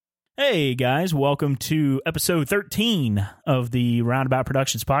Hey guys, welcome to episode 13 of the Roundabout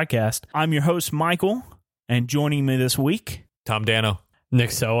Productions podcast. I'm your host, Michael, and joining me this week, Tom Dano, Nick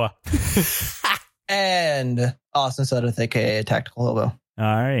Soa, and Austin Sudeth, aka Tactical Hobo. All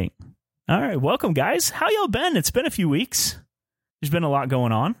right. Welcome, guys. How y'all been? It's been a few weeks. There's been a lot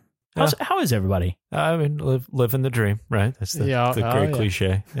going on. How is everybody? I mean, living the dream, right? That's the great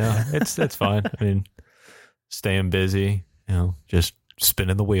cliche. Yeah, it's fine. I mean, staying busy, just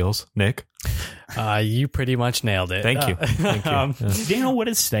spinning the wheels. Nick, you pretty much nailed it. Thank you. Thank you. Daniel, what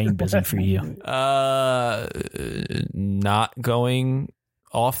is staying busy for you? Not going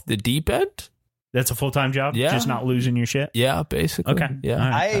off the deep end. That's a full-time job? Yeah. Just not losing your shit? Yeah, basically. Okay. Yeah.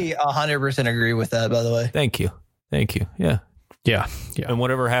 I 100% agree with that, by the way. Thank you. Yeah. Yeah. And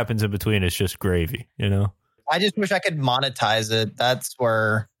whatever happens in between is just gravy, I just wish I could monetize it. That's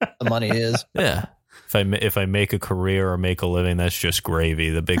where the money is. Yeah. If I make a career or make a living, that's just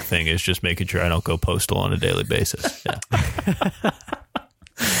gravy. The big thing is just making sure I don't go postal on a daily basis. Yeah.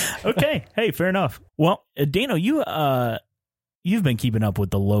 Okay. Hey, fair enough. Well, Dano, you've been keeping up with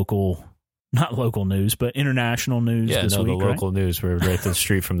the not local news, but international news this week, the local news. We're right down the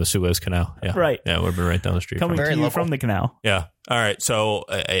street from the Suez Canal. Yeah. Right. Yeah, we've been right down the street. Coming to you local. from the canal. Yeah. All right. So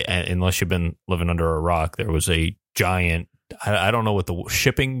unless you've been living under a rock, there was a giant, I don't know what the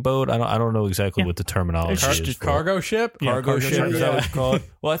shipping boat, I don't know exactly what the terminology is. Cargo ship? Cargo ship, is that what you call it?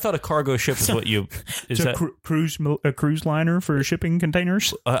 Well, I thought a cargo ship is what you... a cruise liner for shipping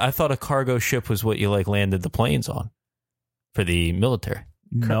containers? I thought a cargo ship was what you landed the planes on for the military.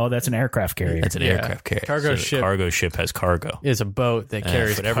 No, that's an aircraft carrier. That's an aircraft carrier. Cargo ship has cargo. is a boat that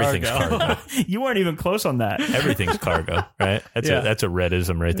carries but everything's cargo. You weren't even close on that. Everything's cargo, right? That's a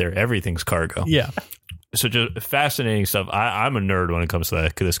redism right there. Everything's cargo. Yeah. So just fascinating stuff. I'm a nerd when it comes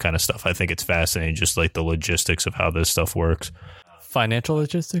to this kind of stuff. I think it's fascinating, just like the logistics of how this stuff works. Financial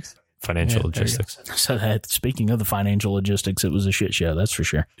logistics? Financial logistics. So speaking of the financial logistics, it was a shit show, that's for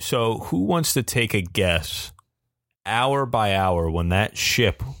sure. So who wants to take a guess, hour by hour, when that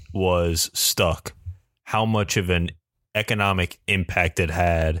ship was stuck, how much of an economic impact it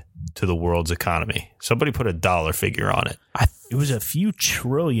had to the world's economy? Somebody put a dollar figure on it. It was a few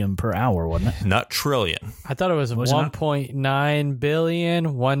trillion per hour, wasn't it? Not trillion. I thought it was 1.9 billion,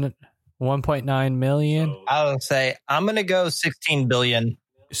 1.9 million. I would say I'm going to go 16 billion.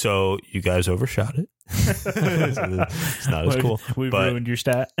 So you guys overshot it. It's not as cool. We've but ruined your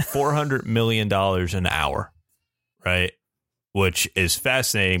stat. $400 million an hour, right? Which is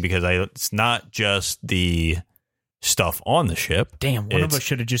fascinating because it's not just the stuff on the ship. Damn, one of us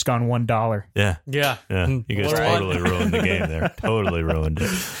should have just gone $1. Yeah. Yeah. You guys totally ruined the game there. Totally ruined it.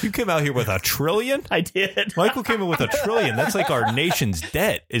 You came out here with $1 trillion? I did. Michael came in with $1 trillion. That's like our nation's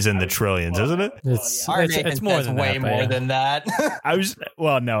debt is in the trillions, isn't it? It's more than way that, more than that. It's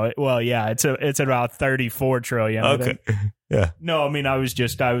about 34 trillion. Okay. Yeah. No, I mean, I was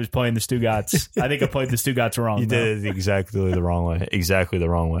playing the Stugotz. I think I played the Stugotz wrong. You did it exactly the wrong way. Exactly the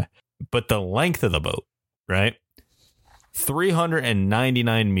wrong way. But the length of the boat, right?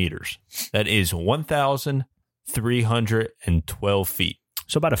 399 meters. That is 1,312 feet.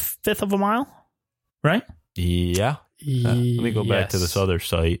 So about a fifth of a mile, right? Yeah. Let me go back to this other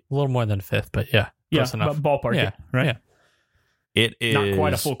site. A little more than a fifth, but yeah. Close enough. Ballpark it, right? Yeah. It is not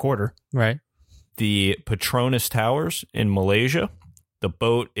quite a full quarter. Right. The Petronas Towers in Malaysia. The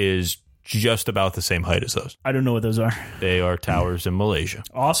boat is just about the same height as those. I don't know what those are. They are towers in Malaysia.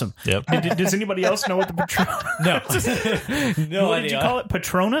 Awesome. Yep. Does anybody else know what the Petronas? No. What did you call it?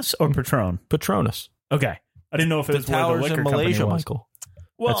 Patronus or Patron? Petronas. Okay. I didn't know if it was the where the towers liquor in Malaysia, company was. Michael.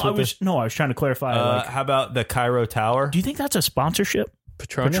 Well, I was trying to clarify. How about the Cairo Tower? Do you think that's a sponsorship?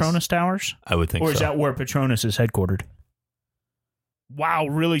 Patronus Towers? I would think so. Or is that where Patronus is headquartered? Wow,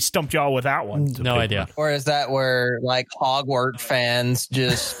 really stumped y'all with that one. No idea. Or is that where Hogwarts fans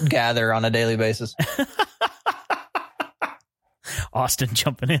just gather on a daily basis? Austin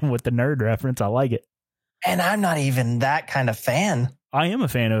jumping in with the nerd reference. I like it. And I'm not even that kind of fan. I am a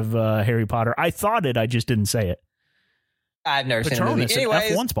fan of Harry Potter. I thought it. I just didn't say it. I've never seen a movie. Patronus, an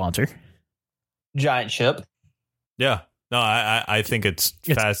Anyways, F1 sponsor. giant ship. Yeah. No, I think it's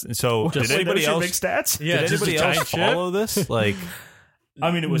fast. So did anybody else? Big stats? Yeah, did anybody else follow this? I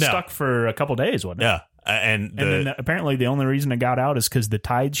mean, it was stuck for a couple days, wasn't it? Yeah. And then apparently the only reason it got out is because the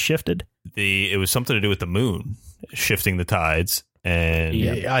tides shifted. It was something to do with the moon shifting the tides. And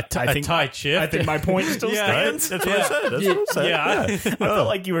a tide shift. I think my point still stands. That's what I said. That's what I said. Yeah. I felt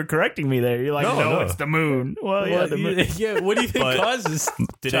like you were correcting me there. You're like, no, it's the moon. Well, yeah, the moon. Yeah, what do you think causes?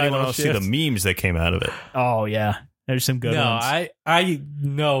 Did anyone else see the memes that came out of it? Oh, yeah. There's some good ones. I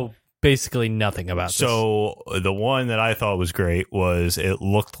know basically nothing about this. So the one that I thought was great was it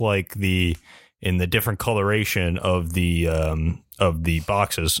looked like in the different coloration of the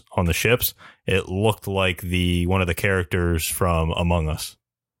boxes on the ships, it looked like one of the characters from Among Us,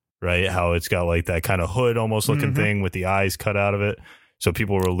 right? How it's got like that kind of hood almost looking thing with the eyes cut out of it. So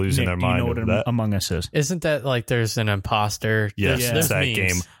people were losing their mind over that. Among Us is? Isn't that like there's an imposter? Yes, there's that memes.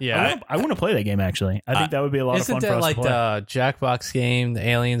 game. Yeah. I want to play that game, actually. I think that would be a lot of fun Isn't for that us like to play. the Jackbox game, the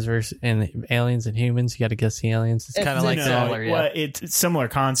aliens and aliens and humans? You got to guess the aliens. It's kind of like No. that. similar, yeah. Well, it's a similar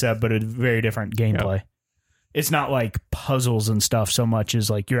concept, but a very different gameplay. It's not like puzzles and stuff so much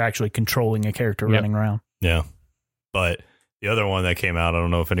as like you're actually controlling a character running around. Yeah. But the other one that came out, I don't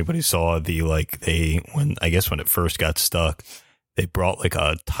know if anybody saw when it first got stuck, they brought like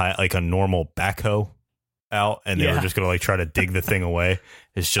a normal backhoe out and they were just going to like try to dig the thing away.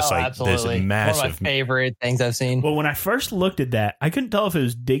 It's just like absolutely. this massive. One of my favorite things I've seen. Well, when I first looked at that, I couldn't tell if it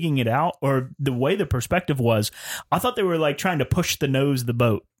was digging it out or the way the perspective was. I thought they were like trying to push the nose of the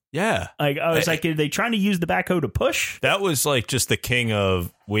boat. Yeah. Like I was like, are they trying to use the backhoe to push? That was like just the king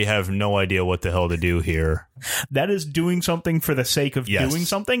of, we have no idea what the hell to do here. That is doing something for the sake of doing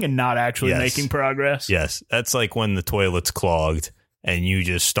something and not actually making progress. Yes. That's like when the toilet's clogged and you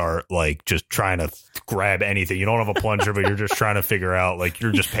just start like just trying to grab anything. You don't have a plunger, but you're just trying to figure out, like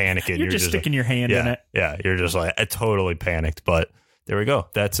you're just panicking. You're just sticking your hand in it. Yeah. You're just like, I totally panicked, but there we go.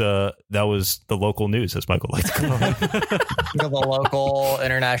 That was the local news, as Michael likes to call it. The local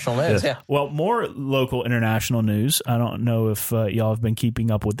international news. Yeah. Well, more local international news. I don't know if y'all have been keeping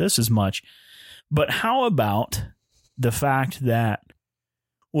up with this as much, but how about the fact that,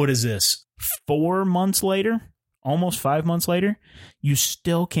 what is this, 4 months later, almost 5 months later, you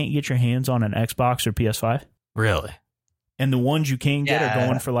still can't get your hands on an Xbox or PS5? Really? And the ones you can get are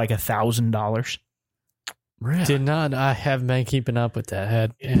going for like $1,000. Really? I haven't been keeping up with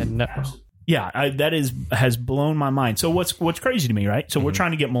that. Yeah, that has blown my mind. So what's crazy to me, right? So we're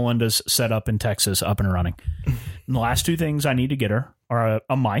trying to get Melinda's set up in Texas up and running. And the last two things I need to get her are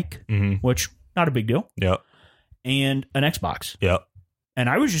a mic, which not a big deal. Yep. And an Xbox. Yep. And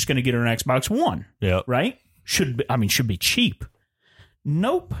I was just going to get her an Xbox One. Yep. Right? Should be cheap.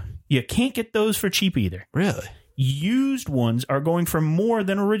 Nope. You can't get those for cheap either. Really? Used ones are going for more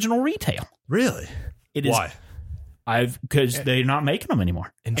than original retail. Really? It is. Why? Because they're not making them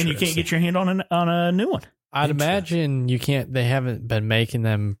anymore, and you can't get your hand on a new one. I'd imagine you can't. They haven't been making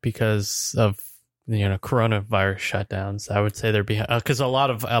them because of coronavirus shutdowns. I would say they're behind because a lot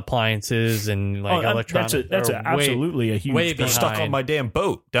of appliances and like electronics. That's absolutely a huge. way I'm stuck on my damn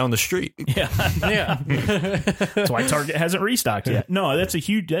boat down the street. Yeah. That's why Target hasn't restocked yet. No,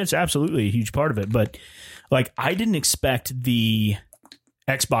 that's absolutely a huge part of it. But like, I didn't expect the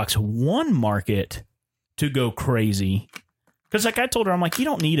Xbox One market to go crazy. Because like I told her, I'm like, you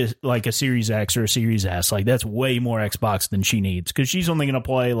don't need a Series X or a Series S. Like, that's way more Xbox than she needs. Because she's only going to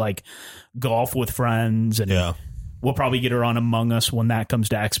play like golf with friends. And we'll probably get her on Among Us when that comes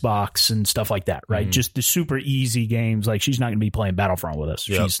to Xbox and stuff like that, right? Just the super easy games. Like, she's not going to be playing Battlefront with us.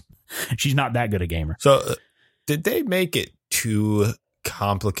 Yep. She's not that good a gamer. So did they make it too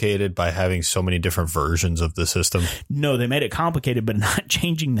complicated by having so many different versions of the system? No, they made it complicated, but not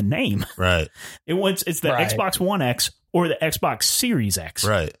changing the name. Right. It's the Xbox One X or the Xbox Series X.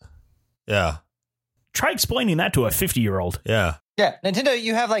 Right. Yeah. Try explaining that to a 50-year-old. Yeah. Yeah. Nintendo,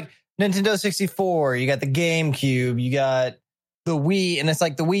 you have like Nintendo 64, you got the GameCube, you got the Wii, and it's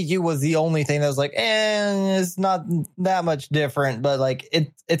like the Wii U was the only thing that was like, it's not that much different, but like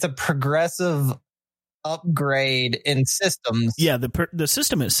it's a progressive upgrade in systems. Yeah, the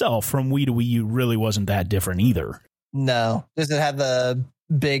system itself from Wii to Wii U really wasn't that different either. No, just it had the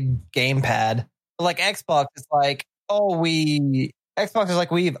big gamepad. But like Xbox, it's like, Xbox is like,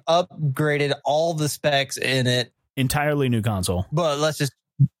 we've upgraded all the specs in it. Entirely new console. But let's just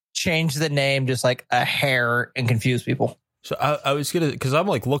change the name just like a hair and confuse people. So I was gonna, because I'm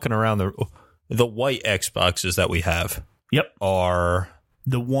like looking around the white Xboxes that we have. Yep. Are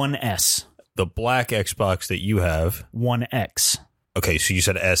the One S. The black Xbox that you have. One X. Okay, so you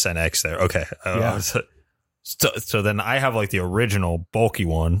said S and X there. Okay. Yeah. So then I have like the original bulky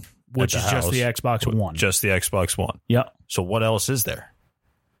one, which is just the Xbox One. Just the Xbox One. Yep. So what else is there?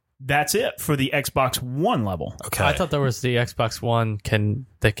 That's it for the Xbox One level. Okay. I thought there was the Xbox One. Kinetic.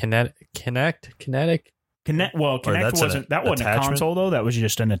 Well, Kinect wasn't a console though. That was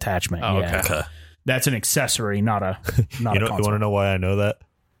just an attachment. Oh, yeah. Okay. That's an accessory, not a console. You want to know why I know that?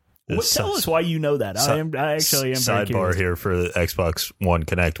 Tell us why you know that. I actually am very sidebar curious. here for the Xbox One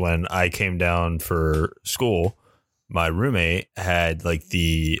Connect. When I came down for school, my roommate had like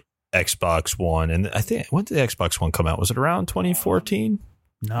the Xbox One, and I think when did the Xbox One come out? Was it around 2014?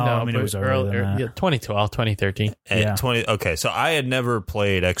 No, I mean, it was earlier than that. 2012, 2013. Yeah. Okay, so I had never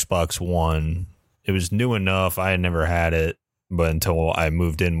played Xbox One. It was new enough. I had never had it, but until I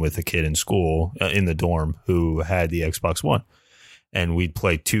moved in with a kid in school, in the dorm, who had the Xbox One. And we'd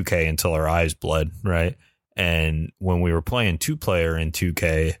play 2K until our eyes bled, right? And when we were playing 2-player in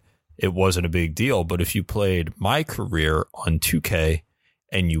 2K, it wasn't a big deal. But if you played My Career on 2K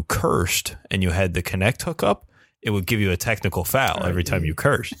and you cursed and you had the Kinect hookup, it would give you a technical foul every time you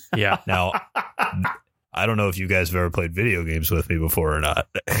cursed. Yeah. Now, I don't know if you guys have ever played video games with me before or not.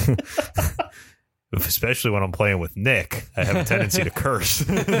 Especially when I'm playing with Nick, I have a tendency to curse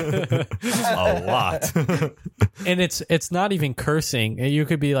a lot. And it's not even cursing. You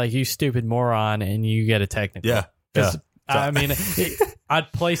could be like, you stupid moron, and you get a technical. Yeah. Yeah. I mean,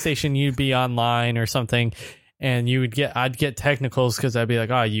 at PlayStation, you'd be online or something, and I'd get technicals because I'd be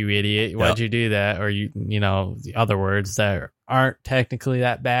like, oh, you idiot, why'd you do that? Or the other words that aren't technically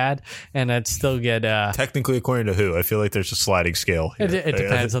that bad, and I'd still get technically, according to who? I feel like there's a sliding scale here. It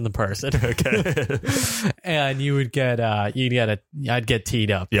depends on the person. Okay. And you would get I'd get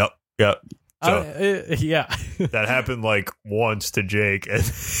teed up. Yep. So Yeah. that happened like once to Jake,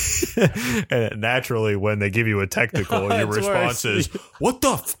 and naturally, when they give you a technical, your response is, "What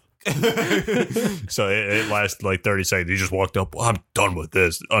the?" So it lasted like 30 seconds. He just walked up. Well, I'm done with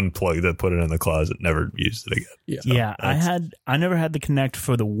this. Unplugged it, put it in the closet. Never used it again. Yeah, I never had the Kinect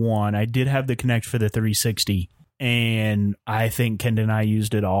for the One. I did have the Kinect for the 360, and I think Ken and I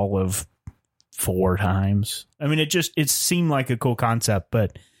used it all of 4 times. I mean, it seemed like a cool concept,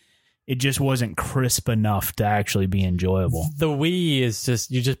 but it just wasn't crisp enough to actually be enjoyable. The Wii is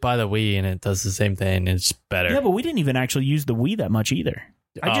you just buy the Wii and it does the same thing. It's better. Yeah, but we didn't even actually use the Wii that much either.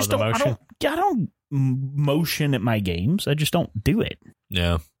 I don't motion at my games. I just don't do it.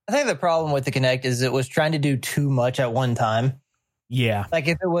 Yeah. I think the problem with the Kinect is it was trying to do too much at one time. Yeah. Like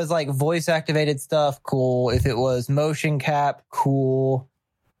if it was like voice activated stuff, cool. If it was motion cap, cool.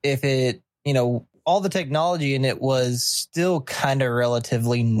 If it, all the technology in it was still kind of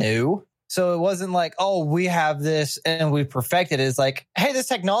relatively new. So it wasn't like, oh, we have this and we perfected it. It's like, hey, this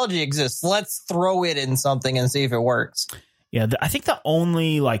technology exists. Let's throw it in something and see if it works. Yeah, I think the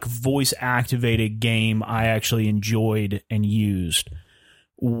only like voice activated game I actually enjoyed and used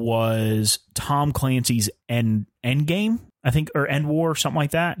was Tom Clancy's Endgame, I think, or End War, something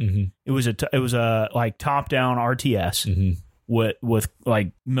like that. Mm-hmm. It was a like top down RTS with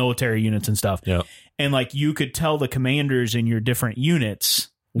like military units and stuff. Yeah, and like you could tell the commanders in your different units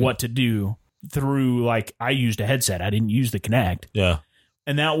what to do through like I used a headset. I didn't use the Kinect. Yeah.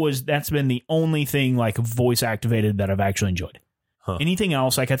 And that's been the only thing like voice activated that I've actually enjoyed. Huh. Anything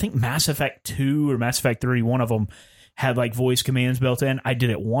else, like I think Mass Effect 2 or Mass Effect 3, one of them had like voice commands built in. I did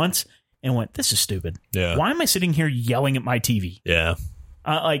it once and went, this is stupid. Yeah. Why am I sitting here yelling at my TV? Yeah.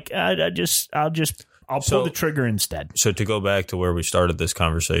 I'll pull the trigger instead. So to go back to where we started this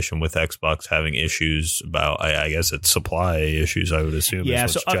conversation with Xbox having issues about, I guess it's supply issues, I would assume. Yeah.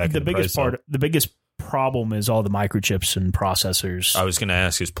 So the biggest problem is all the microchips and processors. I was going to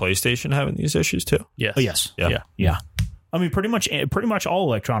ask, is PlayStation having these issues too? Yes. Oh, yes. Yeah. I mean, pretty much all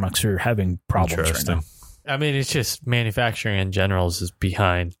electronics are having problems right now. I mean, it's just manufacturing in general is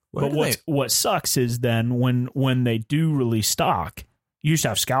behind. But what sucks is then when they do release stock, you used to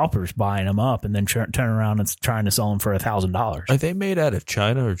have scalpers buying them up and then turn around and trying to sell them for $1,000. Are they made out of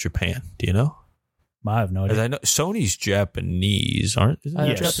China or Japan? Do you know? I have no idea. I know Sony's Japanese, aren't? Isn't it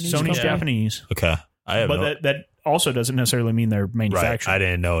Yes, Japanese? Sony's company? Japanese. Okay. That also doesn't necessarily mean they're manufacturing. Right. I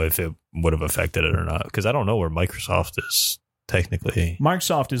didn't know if it would have affected it or not because I don't know where Microsoft is technically.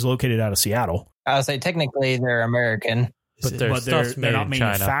 Microsoft is located out of Seattle. I would say technically they're American, But they're not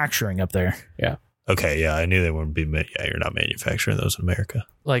manufacturing up there. Yeah. Okay, yeah, I knew they wouldn't be. Yeah, you're not manufacturing those in America.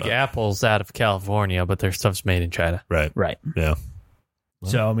 Like Apple's out of California, but their stuff's made in China. Right. Yeah.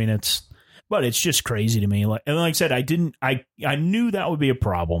 Well. So I mean, it's just crazy to me. Like I said, I knew that would be a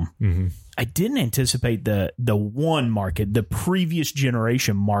problem. Mm-hmm. I didn't anticipate the One market, the previous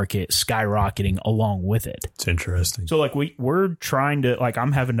generation market, skyrocketing along with it. It's interesting. So like we're trying to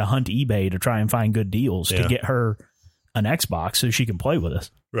I'm having to hunt eBay to try and find good deals to get her an Xbox so she can play with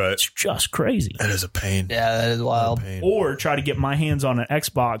us. Right. It's just crazy. That is a pain. Yeah, that is wild. Or try to get my hands on an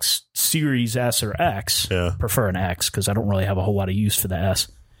Xbox Series S or X. Yeah. Prefer an X because I don't really have a whole lot of use for the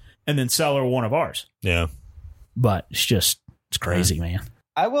S. And then sell her one of ours. Yeah. But it's crazy, man.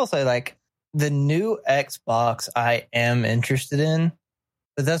 I will say, the new Xbox I am interested in,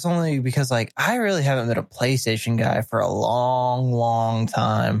 but that's only because, I really haven't been a PlayStation guy for a long, long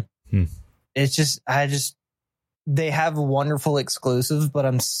time. It's just, they have a wonderful exclusive, but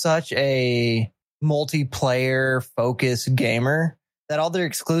I'm such a multiplayer focused gamer that all their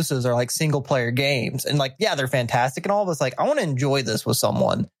exclusives are like single player games. And like, yeah, they're fantastic and all, but it's like, I want to enjoy this with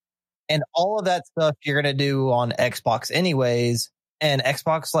someone. And all of that stuff you're going to do on Xbox anyways. And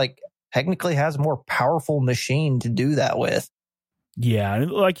Xbox like technically has a more powerful machine to do that with. Yeah, and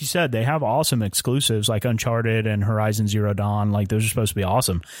like you said, they have awesome exclusives like Uncharted and Horizon Zero Dawn. Like those are supposed to be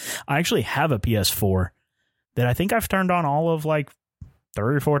awesome. I actually have a PS4 that I think I've turned on all of like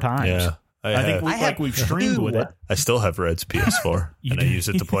 3 or 4 times. Yeah. I think we've streamed with it. I still have Red's PS4 and I use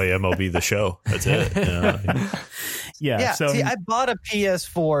it to play MLB The Show. That's it. Yeah. So see, I bought a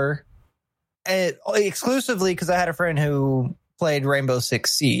PS4 exclusively because I had a friend who played Rainbow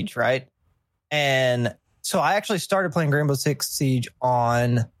Six Siege, right? And so I actually started playing Rainbow Six Siege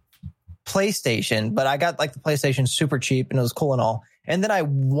on PlayStation, but I got like the PlayStation super cheap and it was cool and all. And then I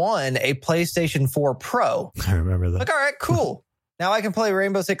won a PlayStation 4 Pro. I remember that. Like, all right, cool. Now I can play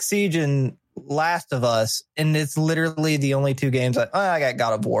Rainbow Six Siege and Last of Us, and it's literally the only 2 games. I got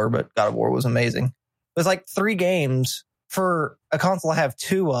God of War, but God of War was amazing. It was like 3 games for a console I have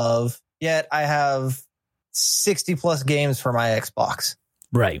 2 of, yet I have 60 plus games for my Xbox.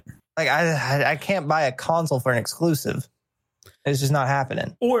 right. Like I can't buy a console for an exclusive. It's just not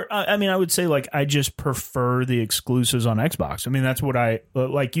happening. Or, I mean, I would say like I just prefer the exclusives on Xbox. I mean, that's what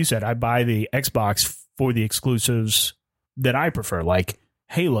like you said, I buy the Xbox for the exclusives that I prefer, like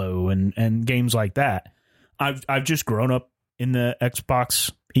Halo and games like that. I've just grown up in the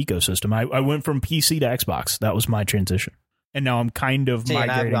Xbox ecosystem. I went from PC to Xbox. That was my transition. And now I'm kind of See, and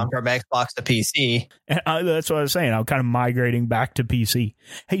I've migrating. gone from Xbox to PC. That's what I was saying. I'm kind of migrating back to PC.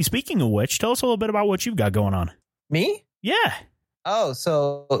 Hey, speaking of which, tell us a little bit about what you've got going on. Me? Yeah. Oh,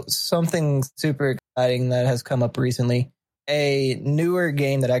 so something super exciting that has come up recently. A newer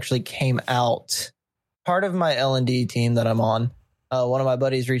game that actually came out. Part of my L&D team that I'm on, one of my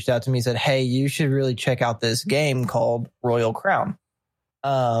buddies reached out to me and said, hey, you should really check out this game called Royal Crown.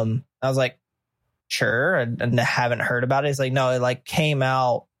 I was like, sure. And I haven't heard about it. It's like, no, it like came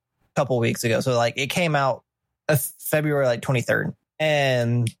out a couple weeks ago. So like it came out February like 23rd.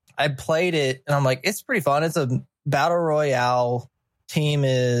 And I played it and I'm like, it's pretty fun. It's a battle royale. Team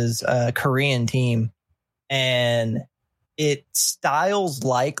is a Korean team. And it styles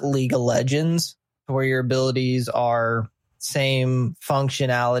like League of Legends, where your abilities are same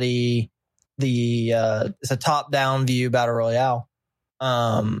functionality. It's a top-down view battle royale.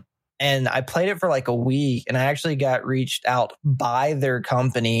 And I played it for like a week, and I actually got reached out by their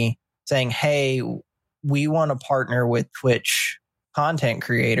company saying, hey, we want to partner with Twitch content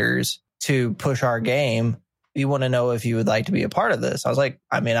creators to push our game. We want to know if you would like to be a part of this. I was like,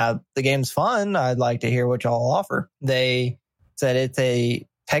 I mean, the game's fun. I'd like to hear what y'all offer. They said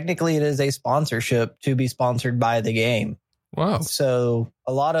technically it is a sponsorship to be sponsored by the game. Wow. So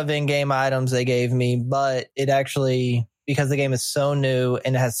a lot of in-game items they gave me, but it actually, because the game is so new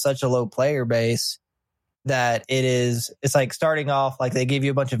and it has such a low player base, that it's like starting off, like they give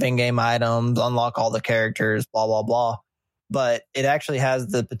you a bunch of in-game items, unlock all the characters, blah, blah, blah. But it actually has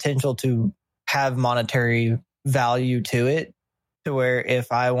the potential to have monetary value to it, to where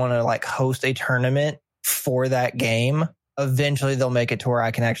if I want to like host a tournament for that game, eventually they'll make it to where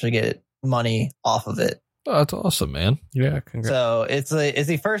I can actually get money off of it. Oh, that's awesome, man. Yeah, congrats. So it's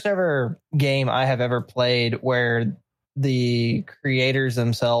the first ever game I have ever played where the creators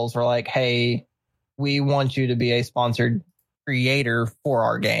themselves were like, hey, we want you to be a sponsored creator for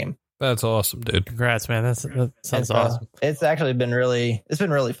our game. That's awesome, dude. Congrats, man. That sounds awesome. It's actually been really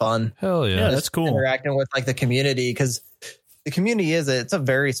fun. Hell yeah. Yeah, that's cool. Interacting with like the community, because the community it's a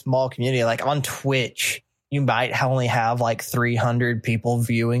very small community. Like on Twitch, you might only have like 300 people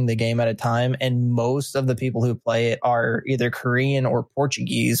viewing the game at a time. And most of the people who play it are either Korean or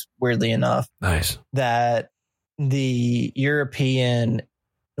Portuguese, weirdly enough. Nice. That the European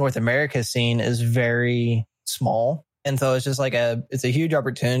North America scene is very small. And so it's just like it's a huge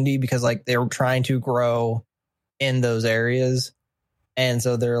opportunity, because like they're trying to grow in those areas. And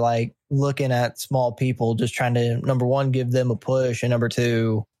so they're like looking at small people, just trying to, number one, give them a push, and number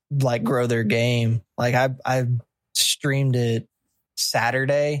two, like grow their game. Like I streamed it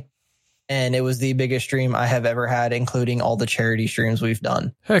Saturday, and it was the biggest stream I have ever had, including all the charity streams we've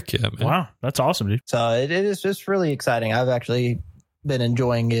done. Heck yeah, man. Wow, that's awesome, dude. So it is just really exciting. I've actually been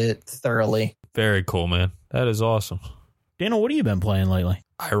enjoying it thoroughly. Very cool, man. That is awesome. Daniel, what have you been playing lately?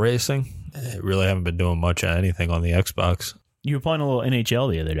 iRacing? I really haven't been doing much of anything on the Xbox. You were playing a little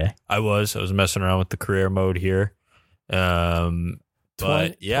NHL the other day. I was messing around with the career mode here.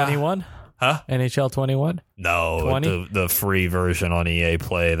 But yeah. 21? Huh? NHL 21? No, 20? the free version on EA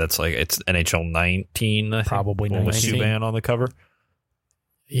Play. That's like, it's NHL 19, I think. Probably With 19. Subban on the cover.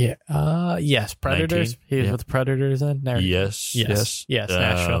 Yes, Predators. 19? He was Yeah. with the Predators then? There. Yes.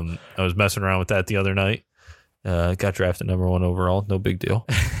 Nashville. I was messing around with that the other night. Got drafted number 1 overall. No big deal.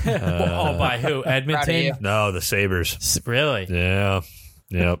 By who? Proud of you. Edmonton? No, the Sabres. Really? Yeah.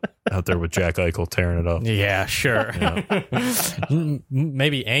 Yep. Out there with Jack Eichel tearing it up. Yeah, sure.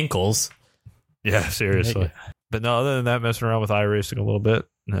 Maybe ankles. Yeah, seriously. But no, other than that, messing around with iRacing a little bit.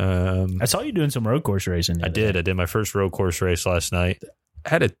 I saw you doing some road course racing. the I other day. did. I did my first road course race last night.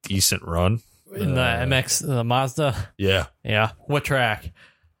 Had a decent run. In the MX, the Mazda. Yeah. Yeah. What track?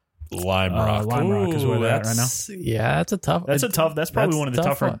 Lime Rock. Lime Rock is where they're at right now. that's- Yeah, that's a tough. That's probably one of the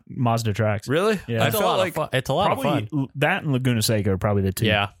tough tougher one. Mazda tracks. Really? Yeah. I It's a felt lot like of fun. It's a lot of Probably fun. that and Laguna Seca are probably the two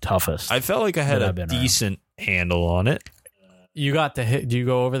Yeah. toughest. I felt like I had that a I've been around. decent handle on it. You got the hit. Do you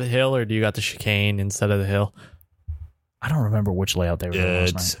go over the hill or do you got the chicane instead of the hill? I don't remember which layout they were on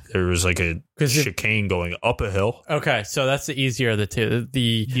last night. There was like a 'Cause if- chicane going up a hill. Okay, so that's the easier of the two.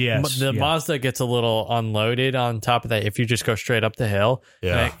 Yes, The yeah. Mazda gets a little unloaded on top of that if you just go straight up the hill.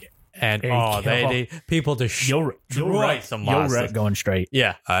 Yeah. And Yeah, they people just You'll wreck some You'll Mazdas. wreck going straight.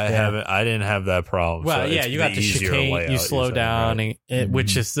 Yeah. I didn't have that problem. Well, so yeah, it's you got the easier chicane. layout You slow saying, down, right?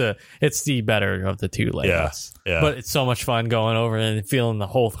 which is it's the better of the two layouts. Yeah. But it's so much fun going over and feeling the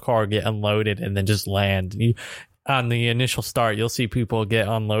whole car get unloaded and then just land. On the initial start, you'll see people get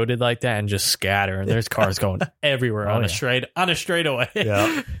unloaded like that and just scatter, and there's cars going everywhere on a straightaway.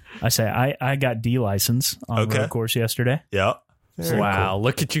 Yeah. I say I got D license on Okay. road course yesterday. Yeah. Wow,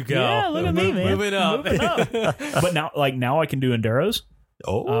 look at you go! Yeah, look at me, man. Moving up. Moving up. But now I can do enduros.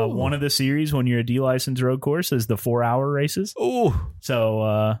 Oh. One of the series when you're a D license road course is the 4-hour races. Oh. So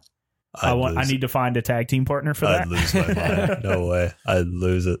I need to find a tag team partner for I'd that. lose my mind. No way. I'd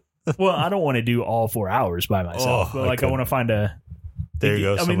lose it. Well, I don't want to do all 4 hours by myself, Oh, but like I okay. want to find a. There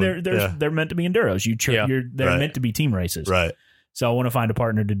you go. I mean, they're meant to be enduros. They're Right. meant to be team races. Right. So I want to find a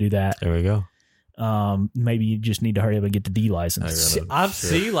partner to do that. There we go. Maybe you just need to hurry up and get the D license. I'm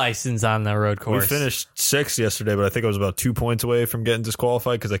C license on the road course. We finished 6th yesterday, but I think I was about 2 points away from getting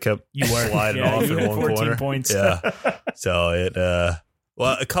disqualified because I kept sliding off you in had one 14 corner. points. Yeah. So it,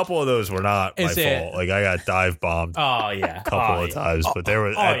 well, a couple of those were not my Is it- fault. Like I got dive bombed Oh yeah, a couple of times, but there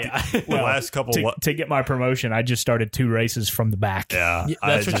was the last couple. To get my promotion, I just started 2 races from the back. Yeah,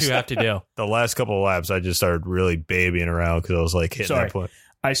 That's what you have to do. The last couple of laps, I just started really babying around because I was like hitting that point.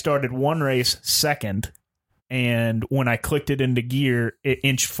 I started one race second, and when I clicked it into gear, it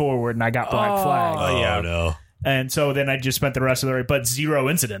inched forward, and I got black flag. Oh yeah. no! And so then I just spent the rest of the race, but 0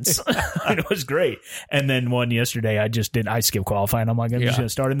 incidents. It was great. And then one yesterday, I skipped qualifying. I'm like, I'm just going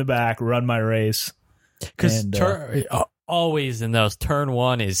to start in the back, run my race. Because And, always in those, turn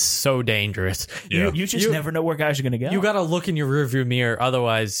 1 is so dangerous. Yeah. You just never know where guys are going to go. You got to look in your rearview mirror,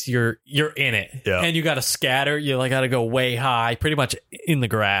 otherwise you're in it. Yeah. And you got to scatter. You got to go way high, pretty much in the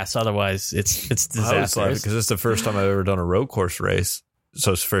grass. Otherwise, it's I was laughing disastrous. because it's the first time I've ever done a road course race.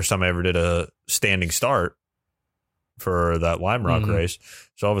 So it's the first time I ever did a standing start for that Lime Rock Mhm. race.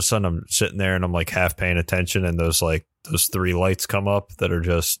 So all of a sudden I'm sitting there and I'm like half paying attention, and those 3 lights come up that are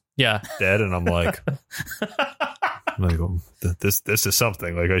just Yeah. dead, and I'm like, this is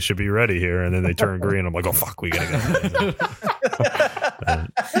something. Like I should be ready here, and then they turn green. I'm like, oh fuck, we gotta go.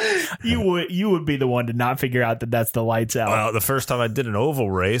 You would be the one to not figure out that that's the lights out. Well, the first time I did an oval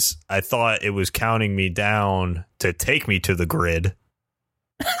race, I thought it was counting me down to take me to the grid.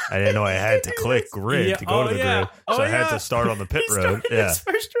 I didn't know I had to click grid to go to the grid, so I had to start on the pit road. Yeah, his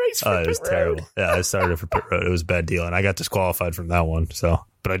first race for it was pit terrible. Yeah, I started for pit road. It was a bad deal, and I got disqualified from that one. So,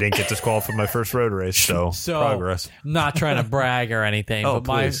 but I didn't get disqualified from my first road race. So, progress. Not trying to brag or anything, Oh,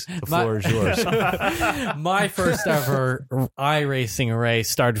 but please, the floor is yours. my first ever iRacing race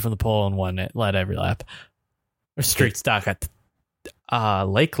started from the pole and won it, led every lap. Or street stock at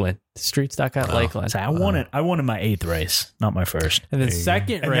Lakeland. Street stock at Lakeland. So I won it. I won in my 8th race, not my first. And then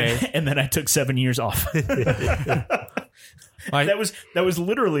second race, And then I took 7 years off. That was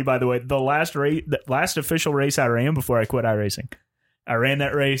literally, by the way, the last official race I ran before I quit iRacing. I ran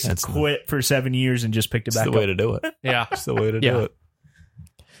that race, quit for 7 years, and just picked it That's back the way up. to do it. yeah. That's the way to do it.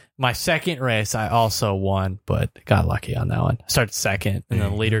 My second race, I also won, but got lucky on that one. Started second, and the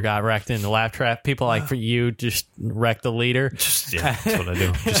leader got wrecked in the lap trap. People like for you just wrecked the leader. That's what I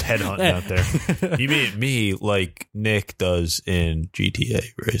do. Just headhunting out there. You mean me like Nick does in GTA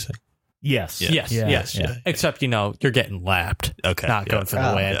racing? Yes. Yes. Except you're getting lapped. Okay. Not going for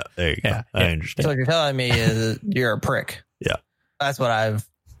the Oh. win. Yeah, there you go. Yeah, I yeah. understand. So what you're telling me is you're a prick. Yeah. That's what I've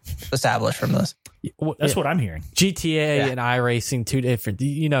established from this. That's what I'm hearing. GTA and iRacing, two different.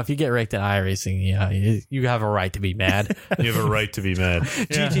 If you get wrecked in iRacing, you have a right to be mad. You have a right to be mad.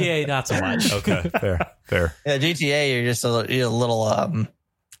 GTA, not so much. Okay, fair. Yeah, GTA, you're just a little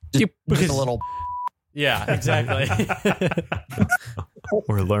Just a little. Yeah, exactly.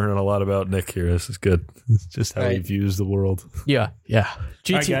 We're learning a lot about Nick here. This is good. It's just how he Right. views the world. yeah. All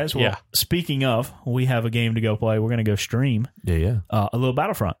right, guys. Well, speaking of, we have a game to go play. We're going to go stream Yeah. a little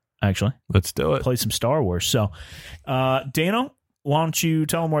Battlefront, actually. Let's do it. Play some Star Wars. So, Dano, why don't you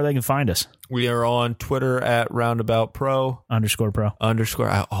tell them where they can find us? We are on Twitter at _pro. _pro.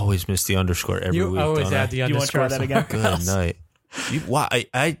 I always miss the underscore every You week. always don't I? add the Do you want to try underscore. that again? Good night.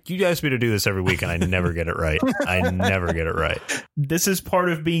 You ask me to do this every week, and I never get it right. This is part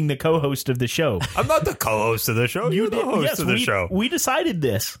of being the co-host of the show. I'm not the co-host of the show. You're the host of the show. We decided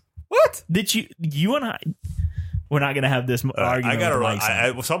this. What? Did you and I? We're not going to have this argument. I gotta with write. Mike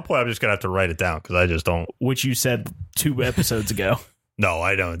Simon, At some point, I'm just gonna have to write it down because I just don't. which you said 2 episodes ago. No,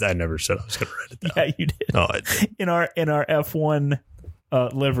 I don't. I never said I was gonna write it down. Yeah, you did. No, I didn't. In our F1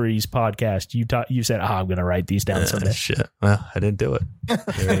 liveries podcast, you said, I'm going to write these down someday. Shit. Well, I didn't do it. There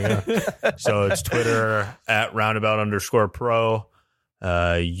we go. So it's Twitter at _pro.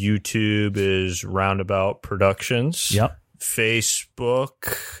 YouTube is Roundabout Productions. Yep.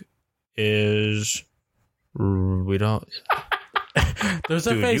 Facebook is we don't. There's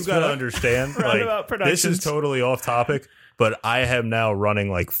a Dude, Facebook. you gotta understand. Roundabout Like, this is Productions. totally off topic, but I am now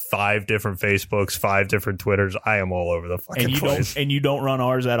running like 5 different Facebooks, 5 different Twitters. I am all over the fucking And place. you don't run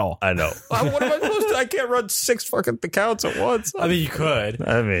ours at all. I know. What am I supposed to? I can't run 6 fucking accounts at once. I mean, you could.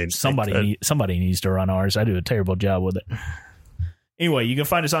 I mean, Somebody needs to run ours. I do a terrible job with it. Anyway, you can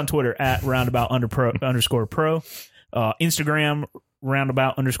find us on Twitter at _pro, Instagram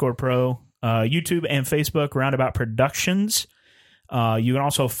 _pro, YouTube and Facebook Roundabout Productions. You can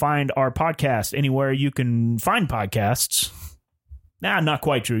also find our podcast anywhere you can find podcasts. Not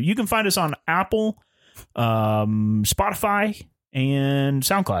quite true. You can find us on Apple, Spotify, and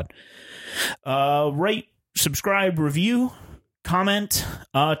SoundCloud. Rate, subscribe, review, comment.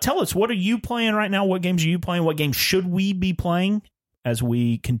 Tell us, what are you playing right now? What games are you playing? What games should we be playing as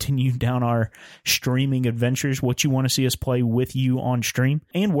we continue down our streaming adventures? What you want to see us play with you on stream?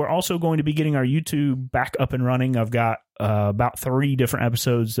 And we're also going to be getting our YouTube back up and running. I've got about 3 different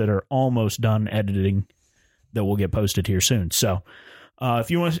episodes that are almost done editing that will get posted here soon. So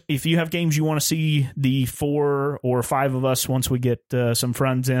if you have games you want to see the 4 or 5 of us, once we get some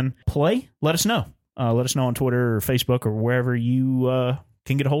friends in, play, let us know. Let us know on Twitter or Facebook or wherever you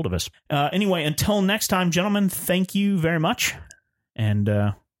can get a hold of us. Anyway, until next time, gentlemen, thank you very much. And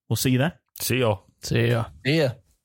we'll see you then. See y'all. See ya. Yeah.